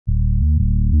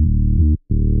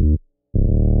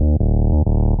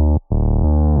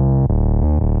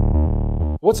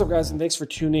What's up, guys, and thanks for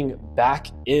tuning back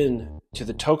in to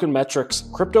the Token Metrics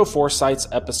Crypto Foresights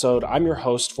episode. I'm your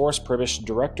host, Forrest,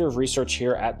 Director of Research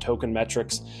here at Token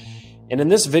Metrics. And in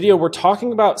this video, we're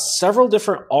talking about several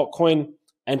different altcoin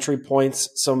entry points,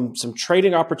 some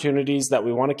trading opportunities that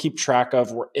we want to keep track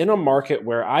of. We're in a market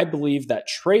where I believe that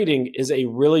trading is a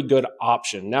really good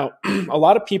option. Now, a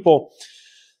lot of people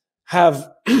have,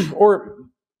 or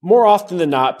more often than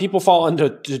not, people fall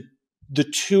into the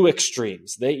two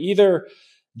extremes. They either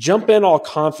jump in all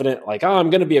confident, like, oh, I'm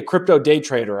going to be a crypto day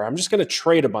trader, or I'm just going to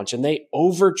trade a bunch, and they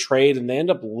overtrade and they end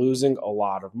up losing a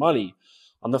lot of money.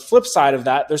 On the flip side of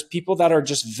that, there's people that are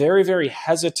just very, very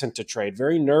hesitant to trade,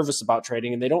 very nervous about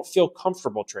trading, and they don't feel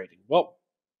comfortable trading. Well,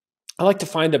 I like to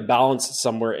find a balance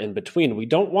somewhere in between. We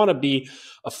don't want to be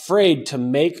afraid to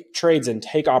make trades and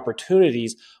take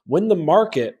opportunities when the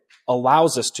market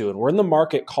allows us to and when the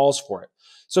market calls for it.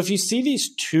 So if you see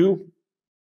these two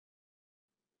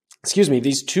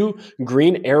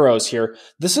green arrows here,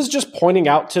 this is just pointing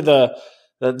out to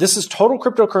this is total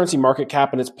cryptocurrency market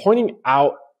cap, and it's pointing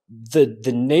out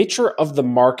the nature of the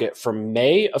market from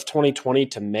May of 2020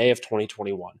 to May of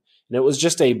 2021. And it was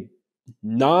just a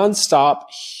nonstop,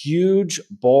 huge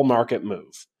bull market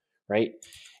move, right?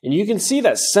 And you can see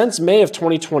that since May of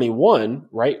 2021,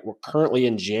 right, we're currently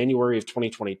in January of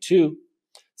 2022,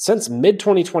 since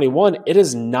mid-2021, it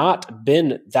has not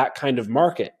been that kind of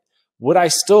market. Would I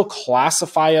still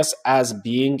classify us as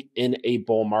being in a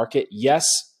bull market?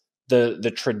 Yes,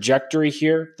 the trajectory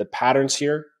here, the patterns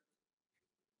here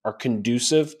are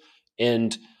conducive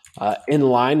and in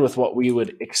line with what we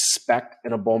would expect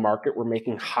in a bull market. We're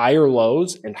making higher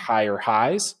lows and higher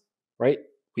highs, right?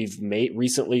 We've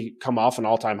recently come off an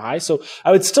all-time high. So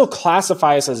I would still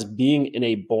classify us as being in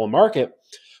a bull market,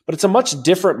 but it's a much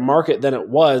different market than it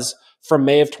was from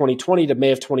May of 2020 to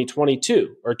May of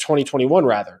 2022, or 2021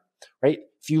 rather. Right?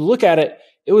 If you look at it,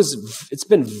 it's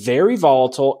been very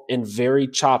volatile and very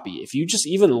choppy. If you just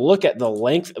even look at the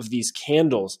length of these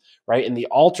candles, right, and the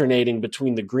alternating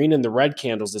between the green and the red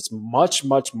candles, it's much,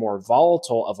 much more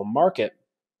volatile of a market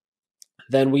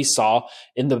than we saw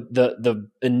in the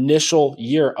initial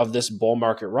year of this bull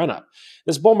market run-up.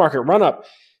 This bull market run-up,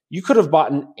 you could have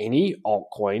bought in any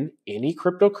altcoin, any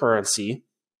cryptocurrency,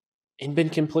 and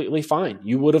been completely fine.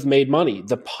 You would have made money.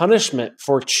 The punishment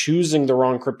for choosing the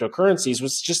wrong cryptocurrencies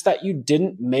was just that you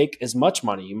didn't make as much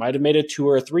money. You might have made a 2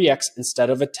 or a 3x instead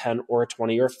of a 10 or a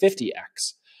 20 or a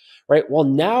 50x, right? Well,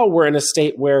 now we're in a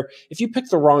state where if you pick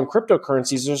the wrong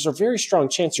cryptocurrencies, there's a very strong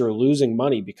chance you're losing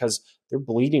money because they're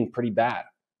bleeding pretty bad,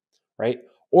 right?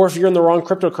 Or if you're in the wrong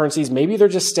cryptocurrencies, maybe they're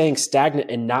just staying stagnant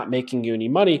and not making you any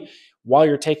money while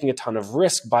you're taking a ton of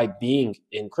risk by being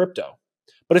in crypto.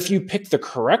 But if you pick the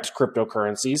correct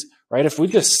cryptocurrencies, right, if we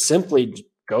just simply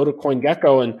go to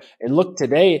CoinGecko and look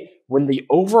today, when the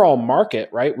overall market,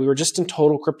 right, we were just in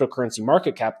total cryptocurrency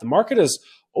market cap, the market is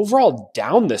overall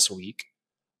down this week.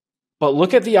 But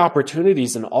look at the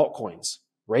opportunities in altcoins.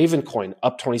 Ravencoin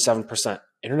up 27%,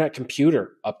 Internet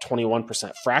Computer up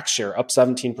 21%, Fractshare up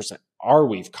 17%,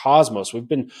 Arweave, Cosmos. We've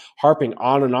been harping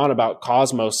on and on about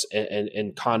Cosmos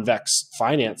and Convex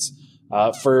Finance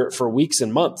for weeks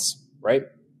and months, right?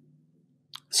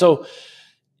 So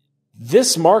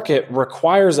this market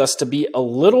requires us to be a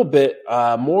little bit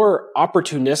more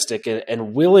opportunistic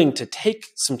and willing to take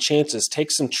some chances,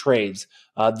 take some trades.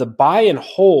 The buy and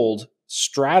hold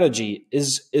strategy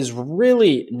is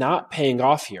really not paying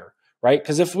off here, right?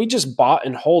 Because if we just bought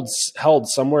and held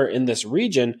somewhere in this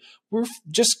region, we're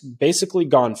just basically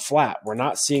gone flat. We're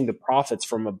not seeing the profits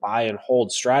from a buy and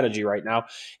hold strategy right now.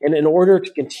 And in order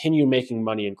to continue making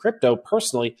money in crypto,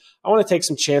 personally, I want to take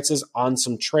some chances on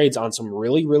some trades on some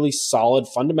really, really solid,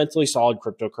 fundamentally solid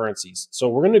cryptocurrencies. So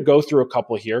we're going to go through a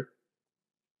couple here.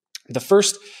 The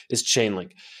first is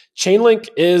Chainlink. Chainlink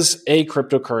is a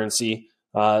cryptocurrency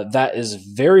that is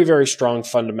very, very strong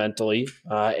fundamentally.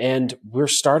 And we're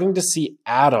starting to see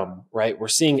Atom, right? We're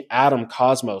seeing Atom,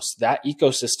 Cosmos, that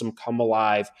ecosystem come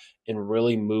alive and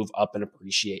really move up and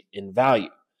appreciate in value.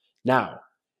 Now,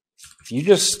 if you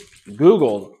just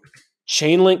Googled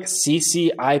Chainlink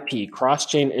CCIP,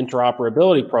 cross-chain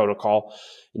interoperability protocol,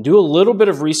 and do a little bit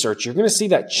of research, you're going to see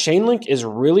that Chainlink is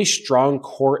really strong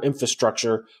core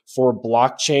infrastructure for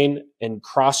blockchain and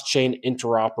cross-chain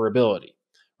interoperability.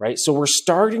 Right? So we're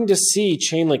starting to see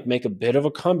Chainlink make a bit of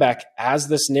a comeback as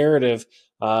this narrative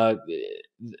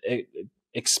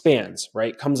expands,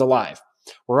 right? Comes alive.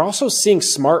 We're also seeing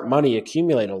smart money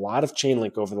accumulate a lot of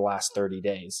Chainlink over the last 30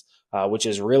 days, which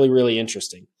is really, really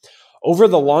interesting. Over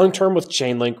the long term with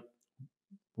Chainlink,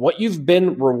 what you've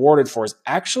been rewarded for is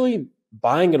actually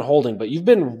buying and holding, but you've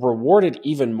been rewarded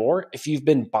even more if you've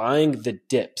been buying the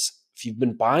dips. if you've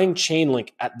been buying Chainlink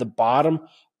at the bottom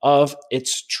of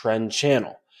its trend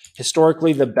channel.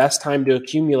 Historically, the best time to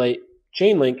accumulate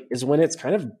Chainlink is when it's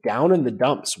kind of down in the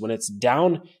dumps, when it's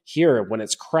down here, when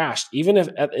it's crashed. Even if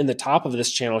in the top of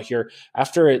this channel here,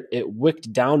 after it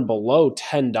wicked down below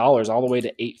 $10 all the way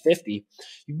to $8.50,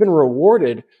 you've been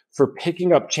rewarded for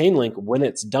picking up Chainlink when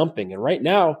it's dumping. And right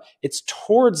now, it's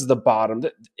towards the bottom.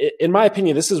 In my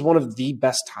opinion, this is one of the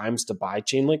best times to buy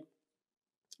Chainlink,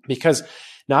 because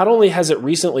not only has it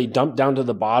recently dumped down to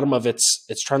the bottom of its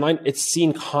trend line, it's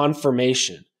seen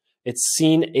confirmation. It's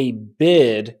seen a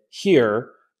bid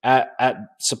here at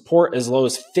support as low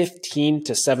as $15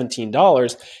 to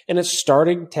 $17, and it's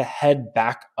starting to head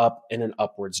back up in an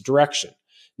upwards direction.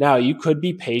 Now, you could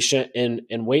be patient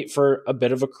and wait for a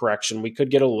bit of a correction. We could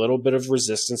get a little bit of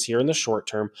resistance here in the short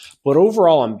term, but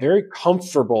overall, I'm very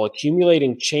comfortable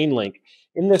accumulating Chainlink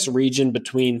in this region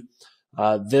between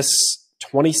this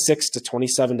 $26 to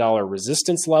 $27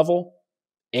 resistance level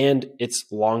and its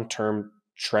long-term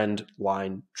trend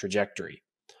line trajectory,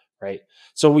 right?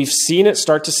 So we've seen it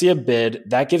start to see a bid.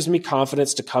 That gives me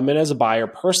confidence to come in as a buyer.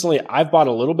 Personally, I've bought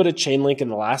a little bit of Chainlink in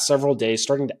the last several days,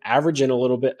 starting to average in a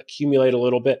little bit, accumulate a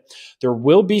little bit. There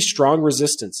will be strong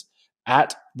resistance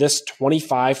at this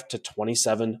 $25 to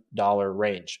 $27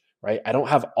 range, right? I don't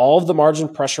have all of the margin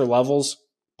pressure levels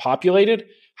populated.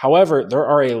 However, there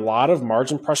are a lot of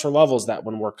margin pressure levels that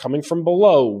when we're coming from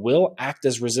below will act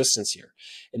as resistance here.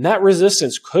 And that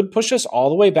resistance could push us all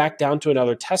the way back down to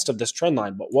another test of this trend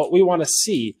line. But what we want to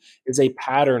see is a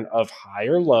pattern of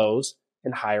higher lows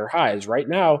and higher highs. Right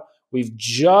now, we've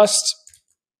just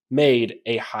made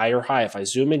a higher high. If I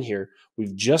zoom in here,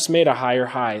 we've just made a higher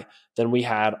high than we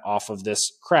had off of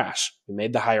this crash. We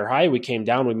made the higher high, we came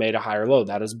down, we made a higher low.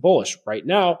 That is bullish. Right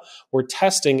now, we're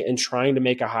testing and trying to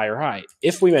make a higher high.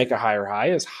 If we make a higher high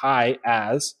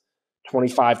as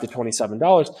 $25 to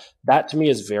 $27, that to me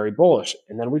is very bullish.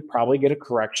 And then we'd probably get a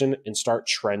correction and start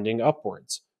trending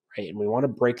upwards, right? And we want to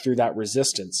break through that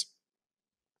resistance.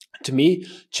 To me,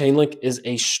 Chainlink is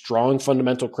a strong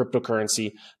fundamental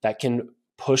cryptocurrency that can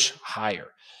push higher.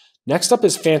 Next up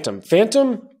is Phantom.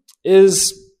 Phantom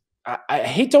is, I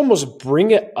hate to almost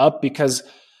bring it up because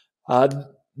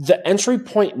the entry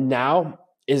point now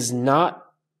is not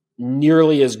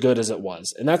nearly as good as it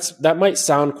was. And that might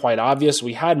sound quite obvious.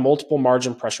 We had multiple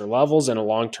margin pressure levels and a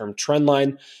long-term trend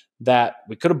line that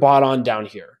we could have bought on down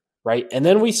here, right? And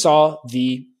then we saw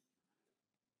the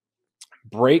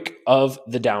break of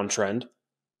the downtrend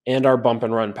and our bump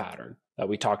and run pattern that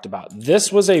we talked about.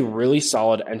 This was a really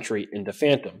solid entry into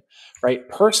Phantom, right?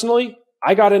 Personally,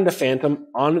 I got into Phantom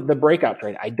on the breakout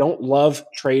trade. I don't love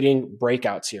trading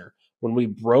breakouts here. When we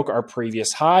broke our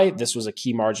previous high, this was a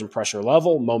key margin pressure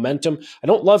level, momentum. I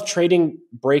don't love trading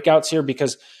breakouts here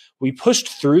because we pushed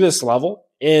through this level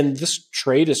and this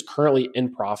trade is currently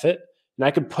in profit and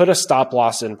I could put a stop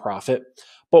loss in profit.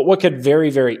 But what could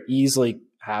very, very easily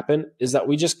happen is that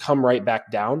we just come right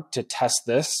back down to test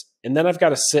this. And then I've got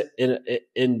to sit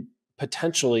in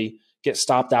potentially get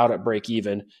stopped out at break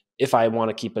even if I want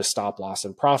to keep a stop loss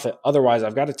in profit. Otherwise,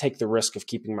 I've got to take the risk of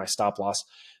keeping my stop loss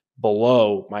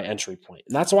below my entry point.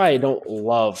 And that's why I don't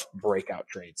love breakout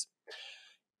trades.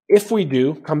 If we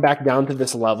do come back down to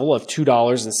this level of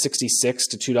 $2.66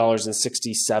 to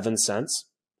 $2.67,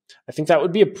 I think that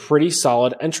would be a pretty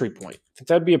solid entry point. I think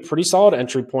that would be a pretty solid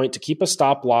entry point to keep a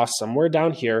stop loss somewhere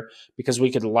down here because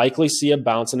we could likely see a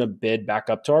bounce and a bid back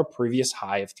up to our previous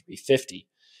high of 350.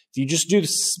 If you just do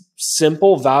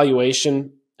simple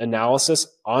valuation analysis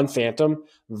on Phantom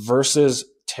versus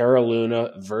Terra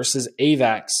Luna versus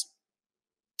AVAX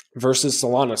versus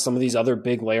Solana, some of these other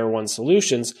big layer one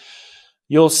solutions,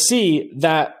 you'll see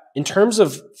that in terms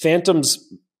of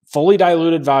Phantom's fully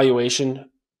diluted valuation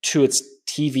to its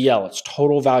TVL, its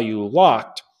total value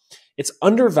locked, it's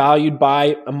undervalued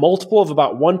by a multiple of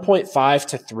about 1.5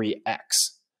 to 3x,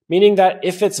 meaning that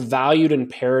if it's valued in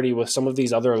parity with some of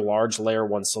these other large layer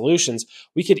one solutions,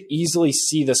 we could easily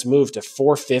see this move to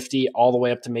 $4.50 all the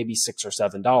way up to maybe $6 or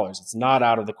 $7. It's not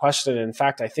out of the question. And in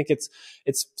fact, I think it's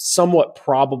somewhat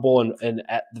probable and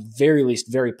at the very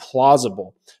least very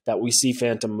plausible that we see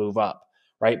Phantom move up,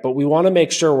 right? But we want to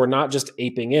make sure we're not just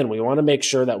aping in. We want to make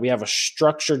sure that we have a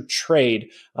structured trade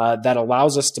that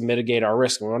allows us to mitigate our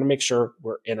risk. We want to make sure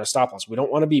we're in a stop loss. We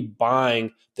don't want to be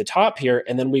buying the top here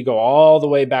and then we go all the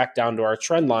way back down to our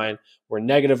trend line. We're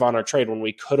negative on our trade when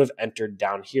we could have entered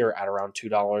down here at around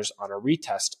 $2 on a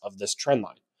retest of this trend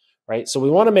line, right? So we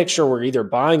want to make sure we're either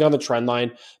buying on the trend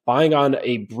line, buying on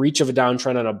a breach of a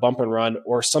downtrend on a bump and run,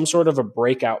 or some sort of a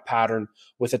breakout pattern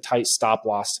with a tight stop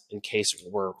loss in case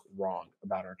we're wrong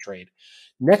about our trade.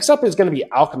 Next up is going to be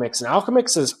Alchemix. And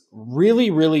Alchemix is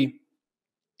really, really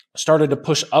started to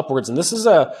push upwards. And this is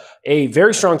a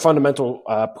very strong fundamental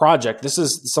project. This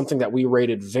is something that we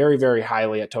rated very, very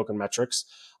highly at Token Metrics.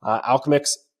 Alchemix,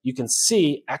 you can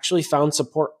see, actually found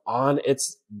support on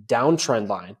its downtrend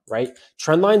line, right?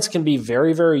 Trend lines can be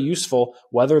very, very useful,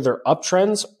 whether they're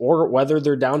uptrends or whether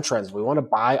they're downtrends. We want to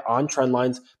buy on trend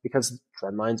lines because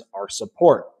trend lines are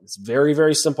support. It's a very,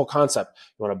 very simple concept.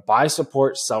 You want to buy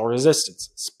support, sell resistance.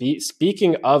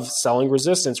 Speaking of selling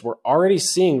resistance, we're already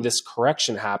seeing this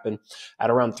correction happen at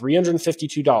around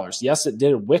 $352. Yes, it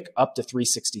did wick up to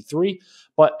 $363,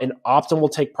 but an optimal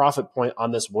take profit point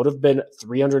on this would have been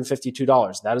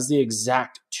 $352. That is the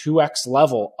exact 2x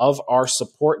level of our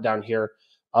support down here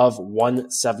of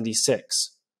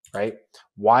 176, right?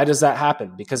 Why does that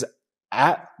happen? Because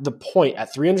at the point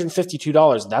at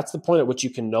 $352, that's the point at which you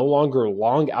can no longer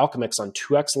long Alchemix on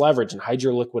 2x leverage and hide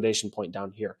your liquidation point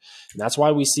down here. And that's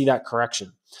why we see that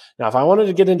correction. Now, if I wanted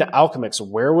to get into Alchemix,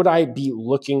 where would I be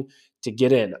looking to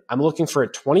get in? I'm looking for a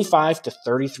 25 to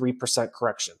 33%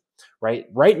 correction, right?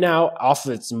 Right now, off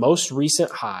of its most recent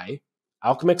high,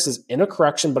 Alchemix is in a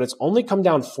correction, but it's only come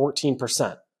down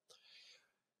 14%.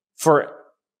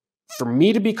 For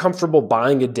me to be comfortable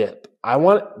buying a dip, I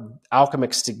want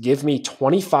Alchemix to give me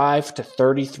 25 to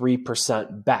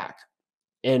 33% back.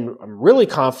 And I'm really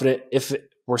confident if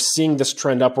we're seeing this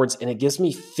trend upwards and it gives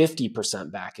me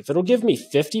 50% back. If it'll give me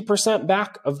 50%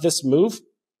 back of this move,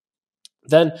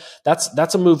 then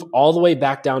that's a move all the way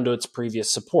back down to its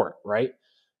previous support, right?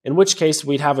 In which case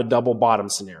we'd have a double bottom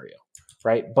scenario,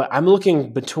 right? But I'm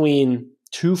looking between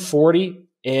 240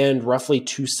 and roughly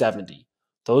 270.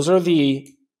 Those are the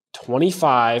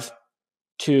 25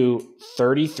 to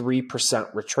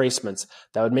 33% retracements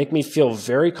that would make me feel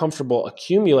very comfortable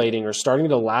accumulating or starting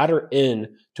to ladder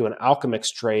in to an Alchemix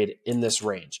trade in this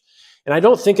range. And I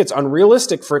don't think it's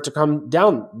unrealistic for it to come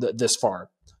down this far.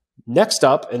 Next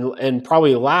up, and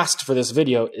probably last for this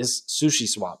video, is Sushi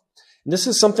Swap. And this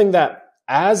is something that,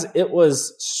 as it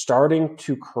was starting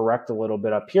to correct a little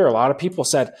bit up here, a lot of people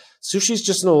said, Sushi's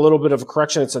just in a little bit of a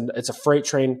correction. It's a freight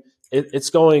train. It's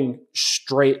going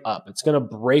straight up. It's going to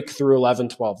break through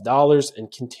 $11, $12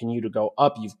 and continue to go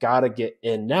up. You've got to get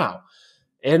in now.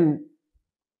 And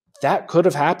that could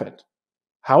have happened.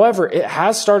 However, it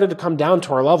has started to come down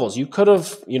to our levels. You could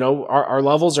have, our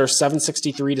levels are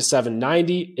 763 to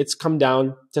 790. It's come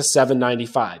down to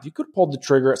 795. You could have pulled the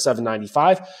trigger at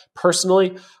 795.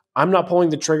 Personally, I'm not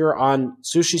pulling the trigger on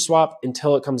Sushi Swap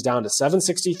until it comes down to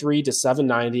 763 to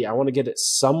 790. I want to get it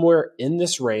somewhere in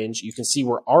this range. You can see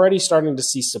we're already starting to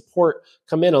see support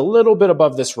come in a little bit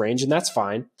above this range, and that's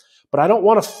fine. But I don't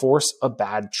want to force a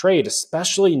bad trade,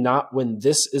 especially not when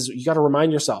you got to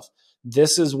remind yourself,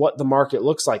 this is what the market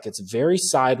looks like. It's very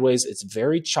sideways. It's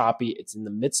very choppy. It's in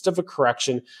the midst of a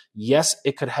correction. Yes,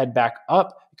 it could head back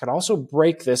up. It could also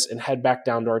break this and head back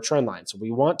down to our trend line. So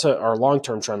we want our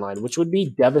long-term trend line, which would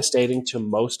be devastating to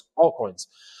most altcoins.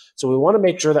 So we want to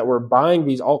make sure that we're buying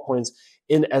these altcoins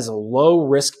in as low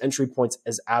risk entry points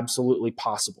as absolutely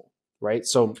possible, right?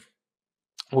 So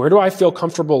where do I feel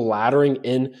comfortable laddering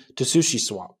in to Sushi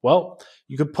Swap? Well,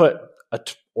 you could put an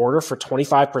order for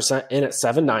 25% in at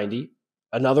 790,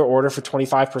 another order for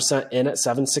 25% in at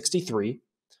 763,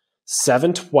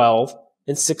 712,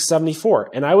 and 674.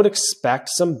 And I would expect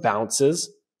some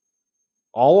bounces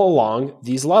all along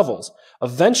these levels.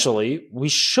 Eventually, we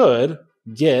should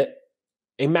get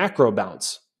a macro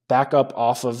bounce back up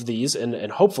off of these,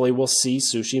 and hopefully we'll see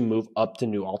Sushi move up to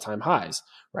new all-time highs,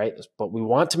 right? But we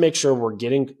want to make sure we're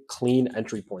getting clean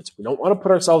entry points. We don't want to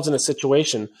put ourselves in a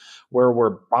situation where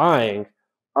we're buying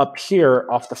up here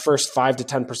off the first 5 to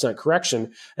 10%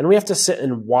 correction, and we have to sit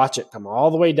and watch it come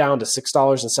all the way down to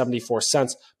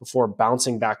 $6.74 before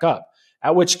bouncing back up,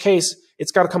 at which case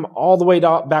it's got to come all the way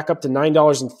back up to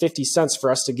 $9.50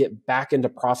 for us to get back into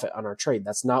profit on our trade.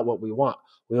 That's not what we want.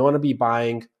 We want to be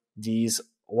buying these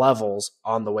levels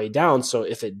on the way down. So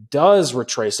if it does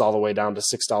retrace all the way down to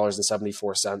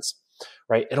 $6.74,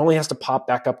 right, it only has to pop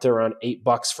back up to around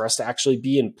 $8 for us to actually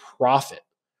be in profit,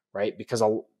 right? Because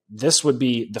this would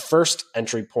be the first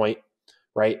entry point,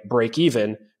 right? Break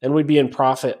even, and we'd be in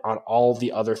profit on all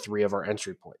the other three of our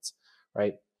entry points,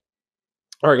 right?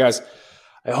 All right, guys,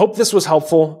 I hope this was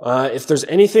helpful. If there's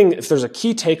a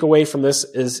key takeaway from this,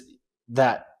 is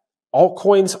that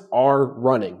altcoins are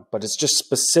running, but it's just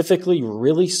specifically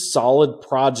really solid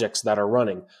projects that are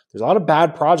running. There's a lot of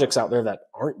bad projects out there that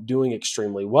aren't doing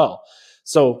extremely well.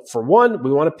 So for one,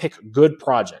 we want to pick good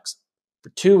projects. For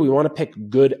two, we want to pick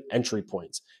good entry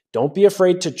points. Don't be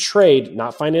afraid to trade,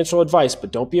 not financial advice,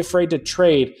 but don't be afraid to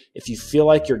trade if you feel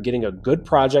like you're getting a good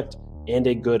project and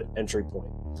a good entry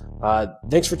point.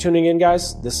 Thanks for tuning in,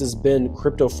 guys. This has been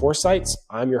Crypto Foresights.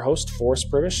 I'm your host,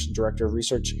 Forrest, Director of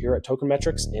Research here at Token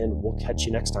Metrics, and we'll catch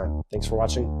you next time. Thanks for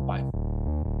watching. Bye.